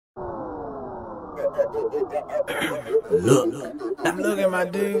Look, I'm looking, my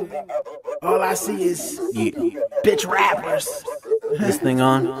dude. All I see is bitch rappers. This thing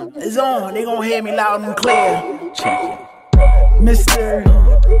on? It's on. They gon' hear me loud and clear. Check it. Mr.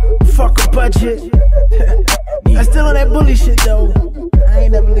 Fuck a budget. I still on that bully shit though. I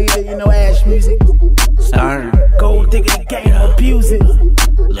ain't never leave it, you know, ash music. Sorry. Gold diggity game, abuse it.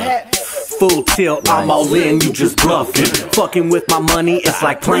 Haps. Full tilt, I'm all in, you just bluffing. Fucking with my money, it's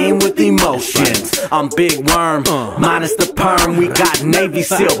like playing with emotions. I'm Big Worm, minus the perm. We got Navy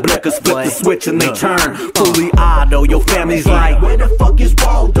SEAL blickers, flip the switch and they turn. Fully auto, your family's like, where the fuck is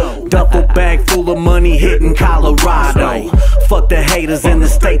Waldo? Duffel bag full of money hitting Colorado. Fuck the haters in the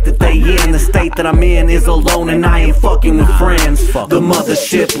state that they in. The state that I'm in is alone and I ain't fucking with friends. The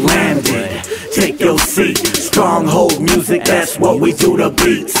mothership landed, take your seat. Stronghold music, that's what we do to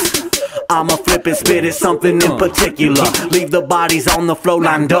beats. I'ma flip and spit it, something in particular. Leave the bodies on the floor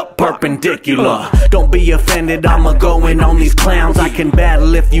lined up perpendicular. Don't be offended, I'ma go in on these clowns. I can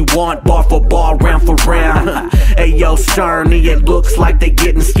battle if you want, bar for bar, round for round. Ayo, Cerny, it looks like they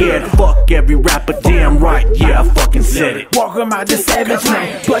getting scared. Fuck every rapper, damn right, yeah, I fucking said it. Walking out the savage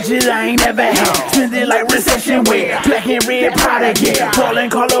man, budget I ain't never had. Spend it like recession wear, black and red Prada gear. Calling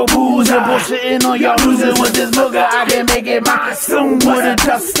Carlo Booze and bullshitting on y'all losing with this booger. I can make it mine soon with a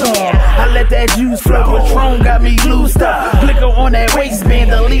dust storm. I let that juice flow, Patron got me loosed up. Blicker on that waistband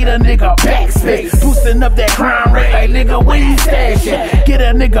to lead a nigga backspace. Boosting up that crime rate like nigga, where you stash at? Get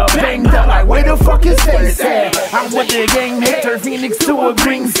a nigga banged up like where the fuck his face at? I'm with the gang, Hector Phoenix to a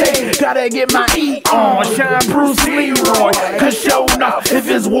green state. Gotta get my E on, shine Bruce Leroy. Cause show enough, if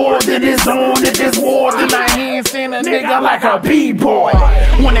it's war then it's on. If it's war then I handstand a nigga like a B-boy.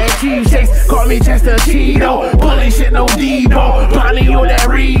 When that cheese shakes, call me Chester Cheeto. Bully shit no Debo, Bonnie or that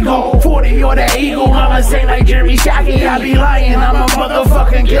Regal. 40 or that Eagle, I'ma say like Jeremy Shockey. I be lying, I'm a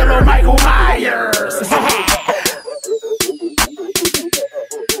motherfucking killer Michael Myers.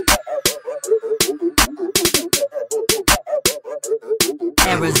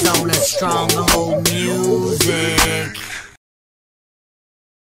 Arizona stronghold music.